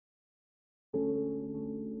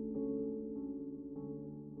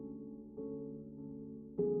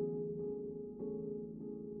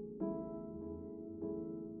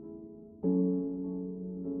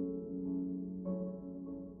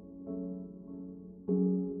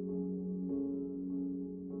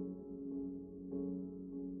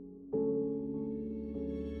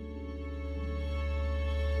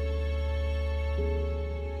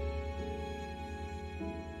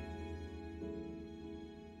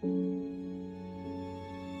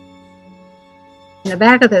the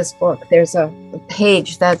back of this book, there's a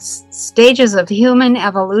page that's Stages of Human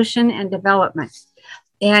Evolution and Development.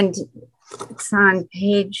 And it's on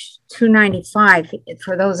page 295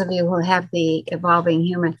 for those of you who have the Evolving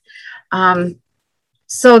Human.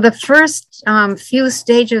 So the first few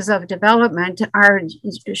stages of development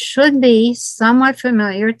should be somewhat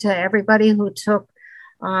familiar to everybody who took,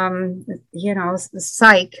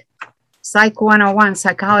 Psych 101,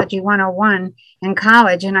 Psychology 101 in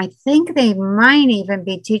college. And I think they might even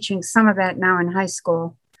be teaching some of that now in high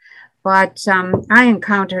school. But I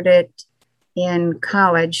encountered it in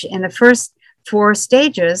college. And the first 4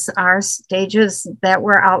 stages are stages that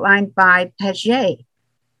were outlined by Piaget,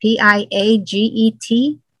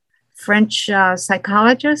 Piaget, French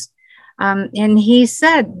psychologist. And he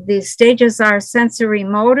said the stages are sensory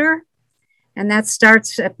motor, and that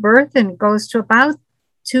starts at birth and goes to about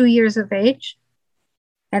 2 years of age.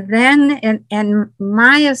 And then, and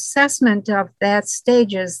my assessment of that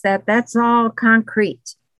stage is that that's all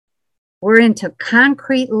concrete. We're into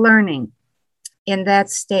concrete learning in that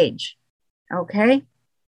stage, okay?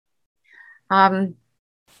 And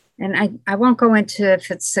I won't go into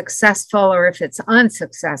if it's successful or if it's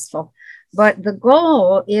unsuccessful, but the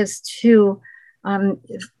goal is to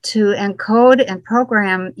encode and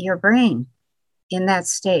program your brain in that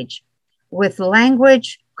stage with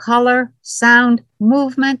language, color, sound,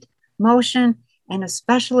 movement, motion, and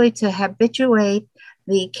especially to habituate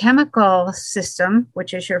the chemical system,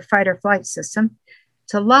 which is your fight or flight system,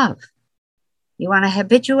 to love. You want to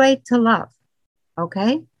habituate to love,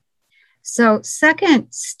 okay? So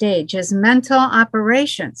second stage is mental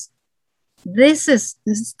operations. This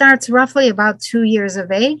starts roughly about 2 years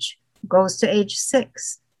of age, goes to age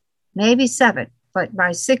 6, maybe 7, but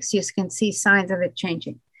by 6 you can see signs of it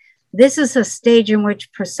changing. This is a stage in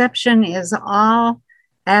which perception is all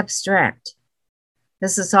abstract.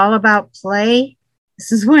 This is all about play.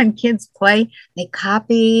 This is when kids play. They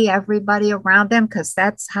copy everybody around them because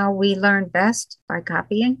that's how we learn best, by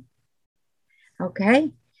copying.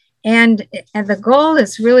 Okay. And the goal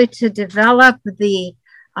is really to develop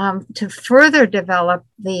to further develop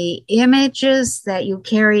the images that you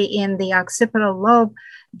carry in the occipital lobe,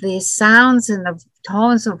 the sounds and the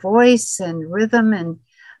tones of voice and rhythm and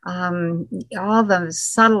all the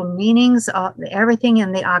subtle meanings, everything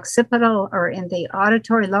in the occipital or in the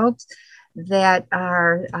auditory lobes that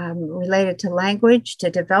are related to language, to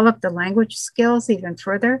develop the language skills even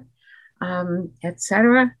further,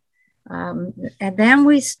 etc. And then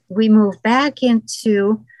we move back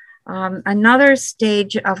into another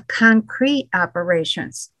stage of concrete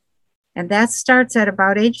operations. And that starts at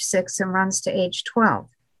about age 6 and runs to age 12.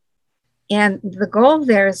 And the goal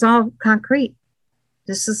there is all concrete.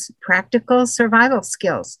 This is practical survival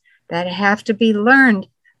skills that have to be learned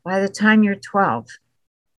by the time you're 12.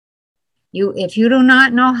 If you do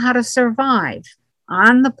not know how to survive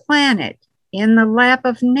on the planet, in the lap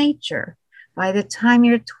of nature, by the time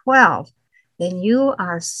you're 12, then you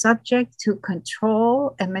are subject to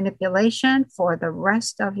control and manipulation for the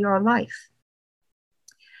rest of your life.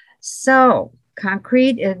 So,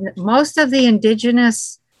 concrete, most of the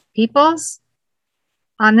indigenous peoples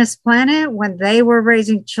on this planet, when they were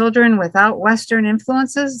raising children without Western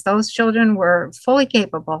influences, those children were fully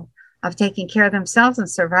capable of taking care of themselves and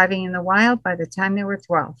surviving in the wild by the time they were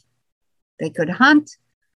 12. They could hunt,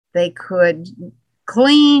 they could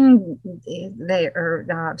clean,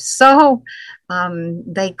 sew,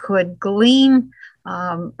 they could glean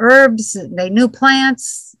herbs, they knew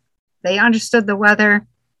plants, they understood the weather,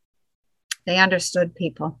 they understood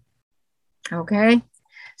people. Okay,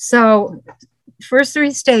 so first 3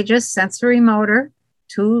 stages: sensory motor,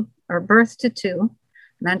 2 or birth to 2,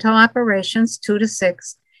 mental operations 2 to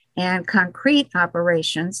 6, and concrete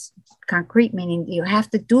operations. Concrete meaning you have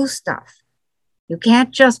to do stuff. You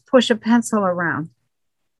can't just push a pencil around.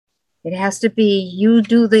 It has to be you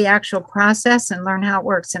do the actual process and learn how it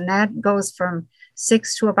works. And that goes from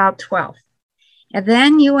 6 to about 12. And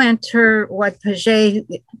then you enter what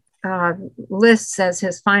Piaget lists as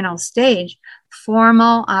his final stage,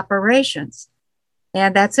 formal operations.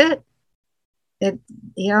 And that's it.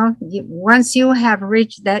 Once you have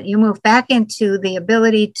reached that, you move back into the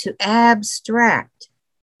ability to abstract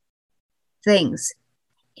things.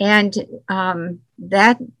 And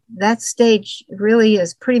that stage really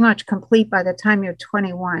is pretty much complete by the time you're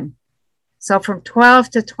 21. So from 12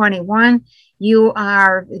 to 21, you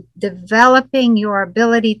are developing your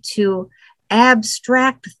ability to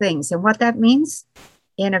abstract things. And what that means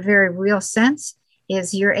in a very real sense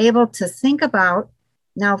is you're able to think about,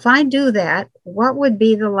 now, if I do that, what would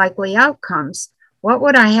be the likely outcomes? What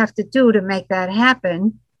would I have to do to make that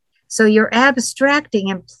happen? So you're abstracting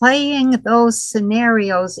and playing those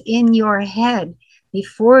scenarios in your head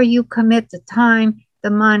before you commit the time, the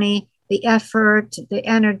money, the effort, the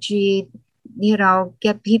energy,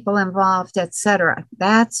 get people involved, etc.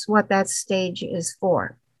 That's what that stage is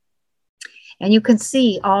for. And you can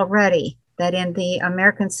see already that in the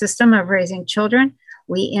American system of raising children,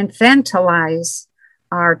 we infantilize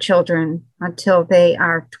our children until they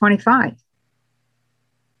are 25.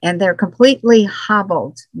 And they're completely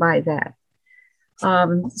hobbled by that.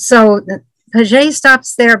 So Piaget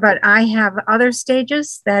stops there, but I have other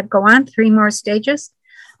stages that go on, 3 more stages.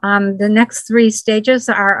 The next 3 stages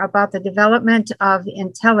are about the development of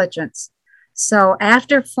intelligence. So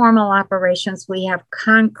after formal operations, we have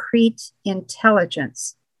concrete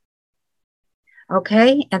intelligence.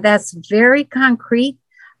 Okay, and that's very concrete.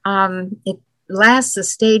 The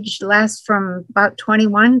stage lasts from about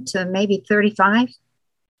 21 to maybe 35.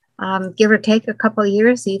 Give or take a couple of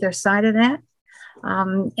years either side of that.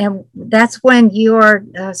 And that's when your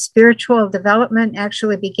spiritual development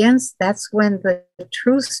actually begins. That's when the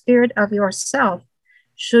true spirit of yourself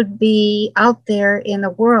should be out there in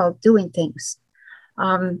the world doing things.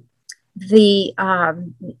 The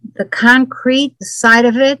concrete side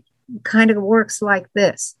of it kind of works like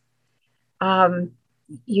this.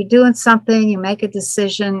 You're doing something, you make a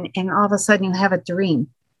decision, and all of a sudden you have a dream.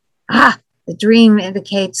 The dream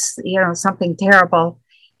indicates, something terrible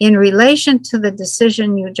in relation to the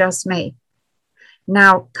decision you just made.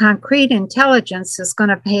 Now, concrete intelligence is going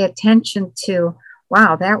to pay attention to,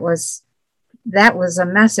 wow, that was a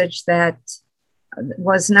message that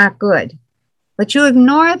was not good. But you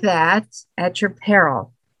ignore that at your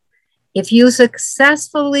peril. If you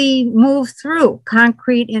successfully move through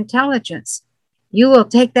concrete intelligence, you will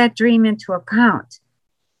take that dream into account.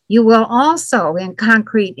 You will also, in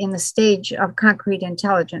the stage of concrete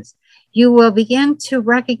intelligence, you will begin to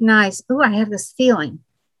recognize, I have this feeling.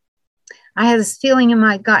 I have this feeling in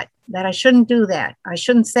my gut that I shouldn't do that. I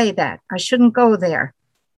shouldn't say that. I shouldn't go there.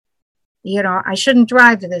 I shouldn't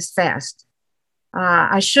drive this fast.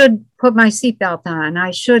 I should put my seatbelt on.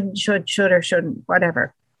 I should or shouldn't,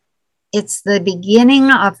 whatever. It's the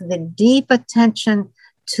beginning of the deep attention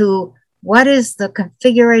to what is the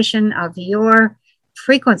configuration of your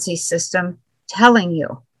frequency system telling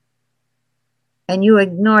you. And you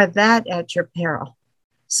ignore that at your peril.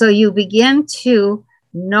 So you begin to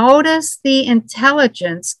notice the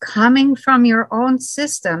intelligence coming from your own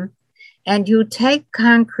system, and you take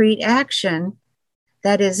concrete action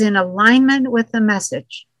that is in alignment with the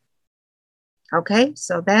message. Okay,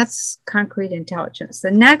 so that's concrete intelligence.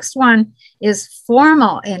 The next one is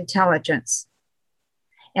formal intelligence.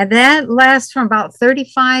 And that lasts from about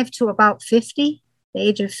 35 to about 50, the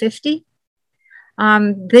age of 50.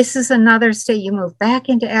 This is another state. You move back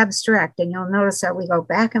into abstract, and you'll notice that we go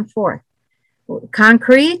back and forth.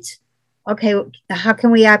 Concrete, okay, how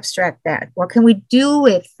can we abstract that? What can we do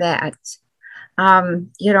with that?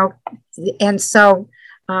 And so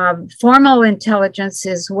formal intelligence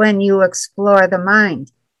is when you explore the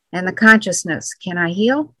mind and the consciousness. Can I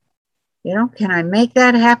heal? Can I make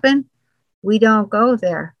that happen? We don't go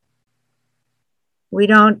there. We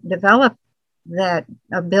don't develop that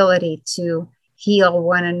ability to heal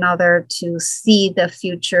one another, to see the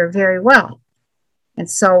future very well. And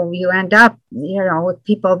so you end up, with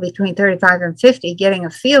people between 35 and 50 getting a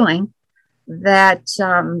feeling that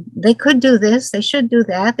they could do this, they should do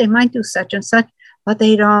that, they might do such and such, but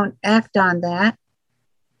they don't act on that.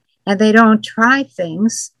 And they don't try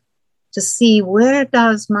things to see, where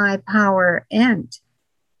does my power end?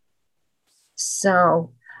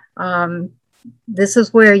 So this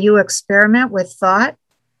is where you experiment with thought.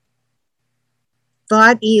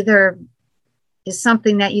 Thought either is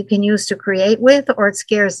something that you can use to create with, or it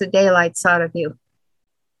scares the daylights out of you.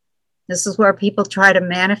 This is where people try to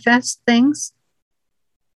manifest things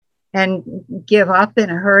and give up in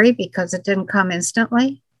a hurry because it didn't come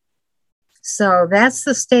instantly. So that's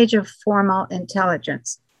the stage of formal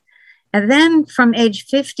intelligence. And then from age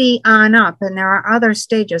 50 on up, and there are other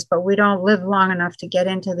stages, but we don't live long enough to get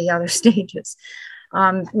into the other stages.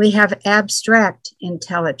 We have abstract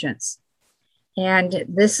intelligence. And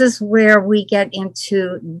this is where we get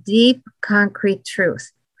into deep, concrete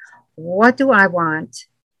truth. What do I want?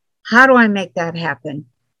 How do I make that happen?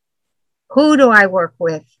 Who do I work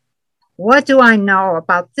with? What do I know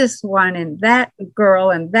about this one and that girl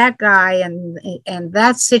and that guy and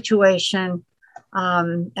that situation,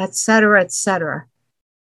 et cetera, et cetera.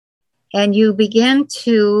 And you begin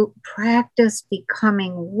to practice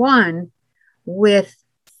becoming one with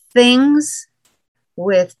things,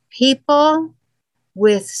 with people,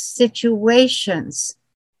 with situations.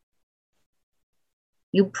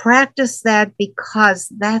 You practice that because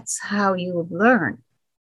that's how you learn.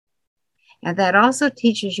 And that also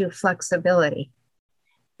teaches you flexibility.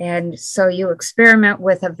 And so you experiment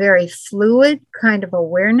with a very fluid kind of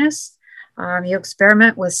awareness. You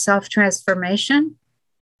experiment with self-transformation,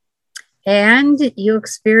 and you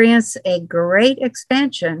experience a great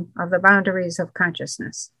expansion of the boundaries of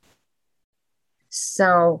consciousness.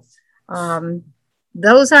 So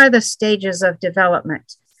those are the stages of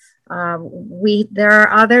development. There are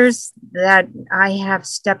others that I have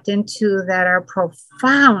stepped into that are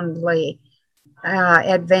profoundly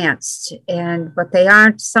advanced, but they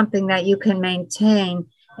aren't something that you can maintain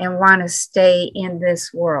and want to stay in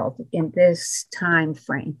this world, in this time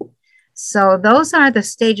frame. So those are the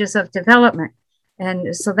stages of development.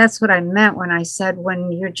 And so that's what I meant when I said,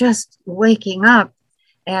 when you're just waking up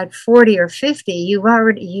at 40 or 50,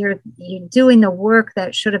 you're doing the work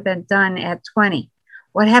that should have been done at 20.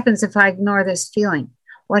 What happens if I ignore this feeling?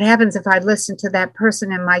 What happens if I listen to that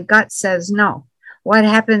person and my gut says no? What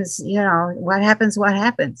happens? What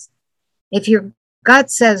happens? If your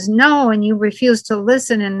gut says no and you refuse to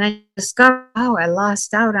listen, and then discover, oh, I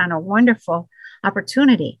lost out on a wonderful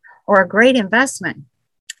opportunity or a great investment,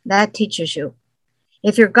 that teaches you.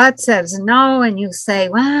 If your gut says no and you say,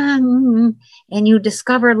 well, and you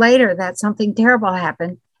discover later that something terrible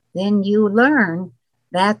happened, then you learn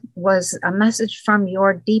that was a message from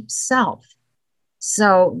your deep self.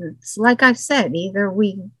 So it's like I've said, either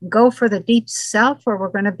we go for the deep self or we're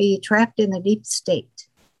going to be trapped in the deep state.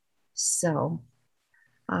 So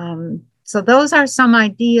those are some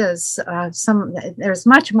ideas. There's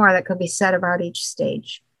much more that could be said about each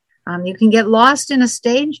stage. You can get lost in a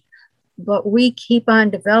stage, but we keep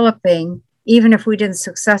on developing, even if we didn't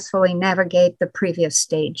successfully navigate the previous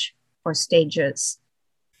stage or stages.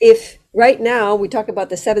 If right now we talk about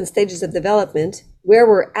the 7 stages of development, where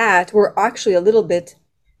we're at, we're actually a little bit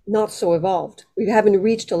not so evolved. We haven't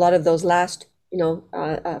reached a lot of those last,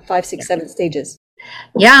 5, 6, 7 stages.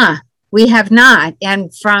 Yeah, we have not.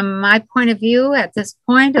 And from my point of view, at this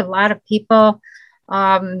point, a lot of people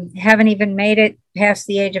haven't even made it past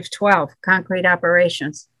the age of 12, concrete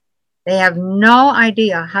operations. They have no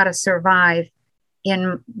idea how to survive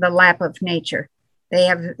in the lap of nature.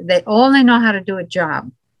 They only know how to do a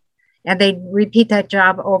job. And they repeat that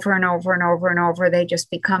job over and over and over and over. They just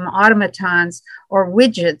become automatons or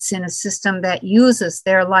widgets in a system that uses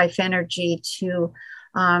their life energy to,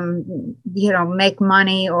 make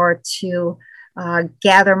money, or to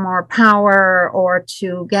gather more power, or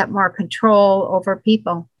to get more control over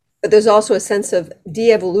people. But there's also a sense of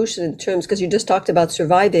de-evolution in terms, because you just talked about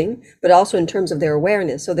surviving, but also in terms of their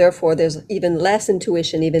awareness. So therefore, there's even less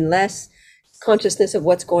intuition, even less consciousness of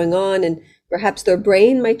what's going on, and perhaps their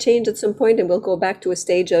brain might change at some point, and we'll go back to a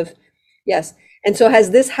stage of, yes. And so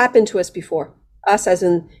has this happened to us before? Us as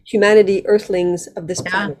in humanity, earthlings of this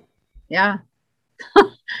planet? Yeah.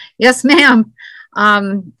 Yes, ma'am.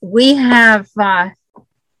 We have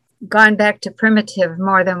gone back to primitive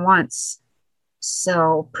more than once.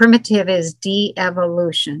 So primitive is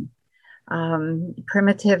de-evolution.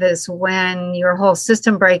 Primitive is when your whole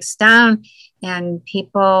system breaks down and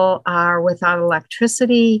people are without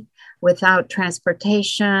electricity, without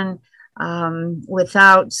transportation,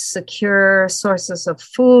 without secure sources of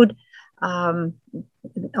food,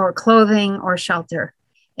 or clothing or shelter,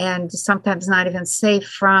 and sometimes not even safe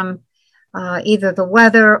from either the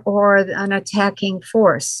weather or an attacking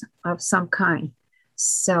force of some kind.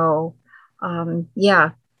 So,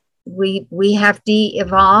 we have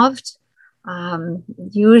de-evolved,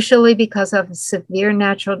 usually because of severe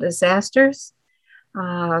natural disasters,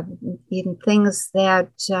 in things that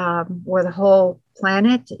where the whole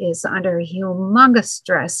planet is under humongous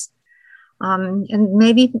stress. And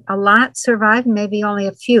maybe a lot survived, maybe only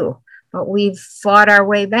a few, but we've fought our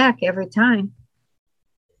way back every time.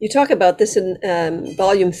 You talk about this in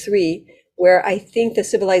volume 3, where I think the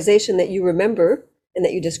civilization that you remember and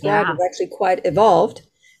that you described was actually quite evolved,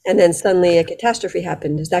 and then suddenly a catastrophe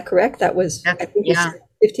happened. Is that correct? That was, I think,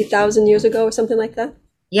 50,000 years ago or something like that?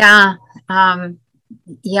 Yeah.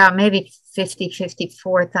 Maybe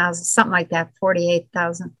 54,000, something like that,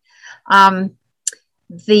 48,000.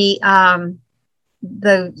 The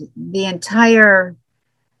entire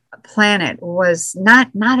planet was not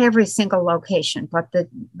every single location, but the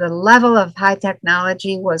level of high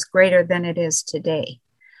technology was greater than it is today.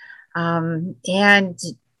 And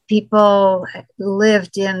people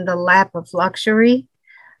lived in the lap of luxury,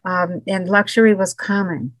 and luxury was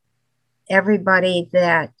common. Everybody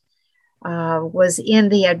that was in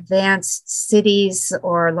the advanced cities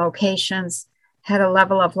or locations had a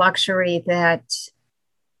level of luxury that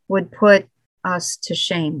would put us to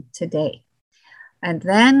shame today. And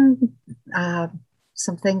then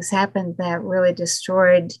some things happened that really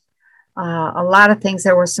destroyed a lot of things.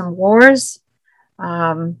 There were some wars,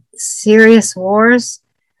 serious wars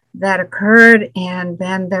that occurred, and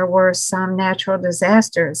then there were some natural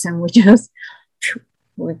disasters, and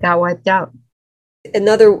we got wiped out.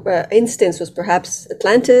 Another instance was perhaps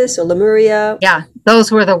Atlantis or Lemuria. Yeah,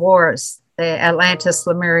 those were the wars, the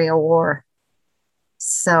Atlantis-Lemuria War.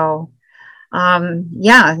 So,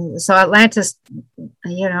 so Atlantis,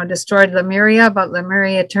 destroyed Lemuria, but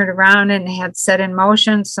Lemuria turned around and had set in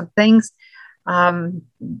motion some things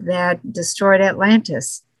that destroyed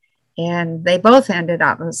Atlantis. And they both ended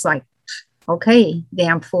up, it was like, okay,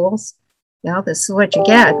 damn fools, this is what you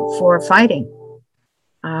get for fighting.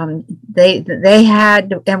 They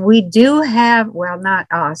had, and we do have, well, not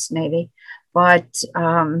us maybe, but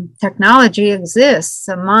technology exists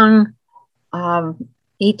among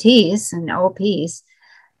ETs and OPs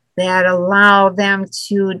that allow them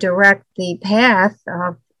to direct the path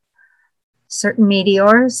of certain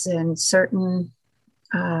meteors and certain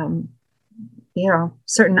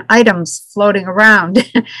certain items floating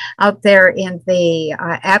around out there in the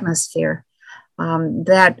atmosphere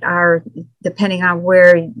that are, depending on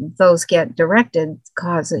where those get directed,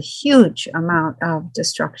 cause a huge amount of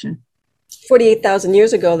destruction. 48,000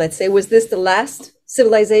 years ago, let's say, was this the last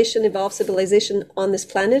evolved civilization on this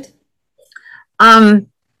planet?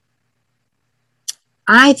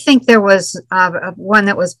 I think there was one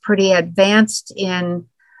that was pretty advanced in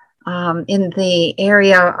the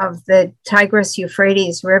area of the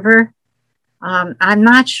Tigris-Euphrates River. I'm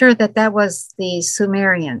not sure that was the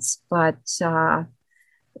Sumerians, but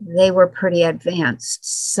they were pretty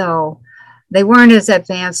advanced. So they weren't as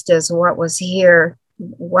advanced as what was here,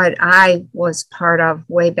 what I was part of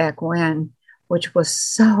way back when, which was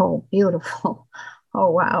so beautiful. Oh,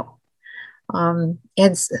 wow. And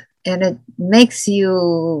it makes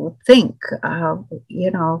you think, come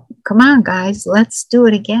on, guys, let's do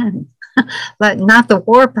it again. Not the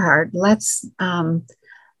war part. Let's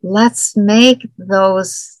make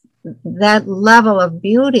that level of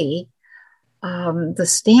beauty the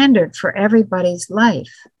standard for everybody's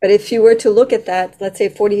life. But if you were to look at that, let's say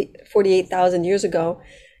 48,000 years ago,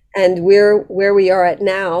 and we're where we are at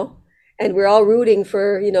now, and we're all rooting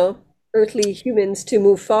for, earthly humans to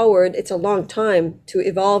move forward, it's a long time to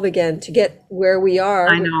evolve again, to get where we are.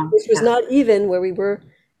 I know. Which was not even where we were,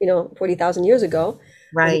 40,000 years ago.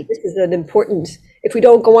 Right. This is an important, if we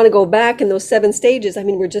don't want to go back in those 7 stages,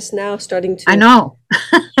 we're just now starting to. I know.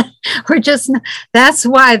 That's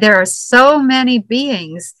why there are so many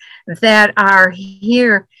beings that are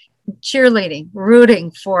here cheerleading,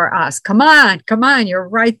 rooting for us. Come on, you're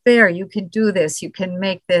right there. You can do this. You can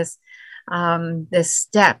make this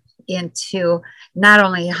step into not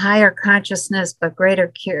only higher consciousness, but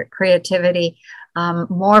greater creativity,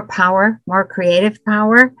 more power, more creative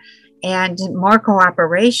power, and more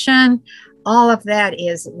cooperation. All of that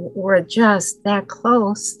we're just that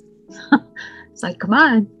close. It's like, come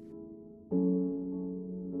on.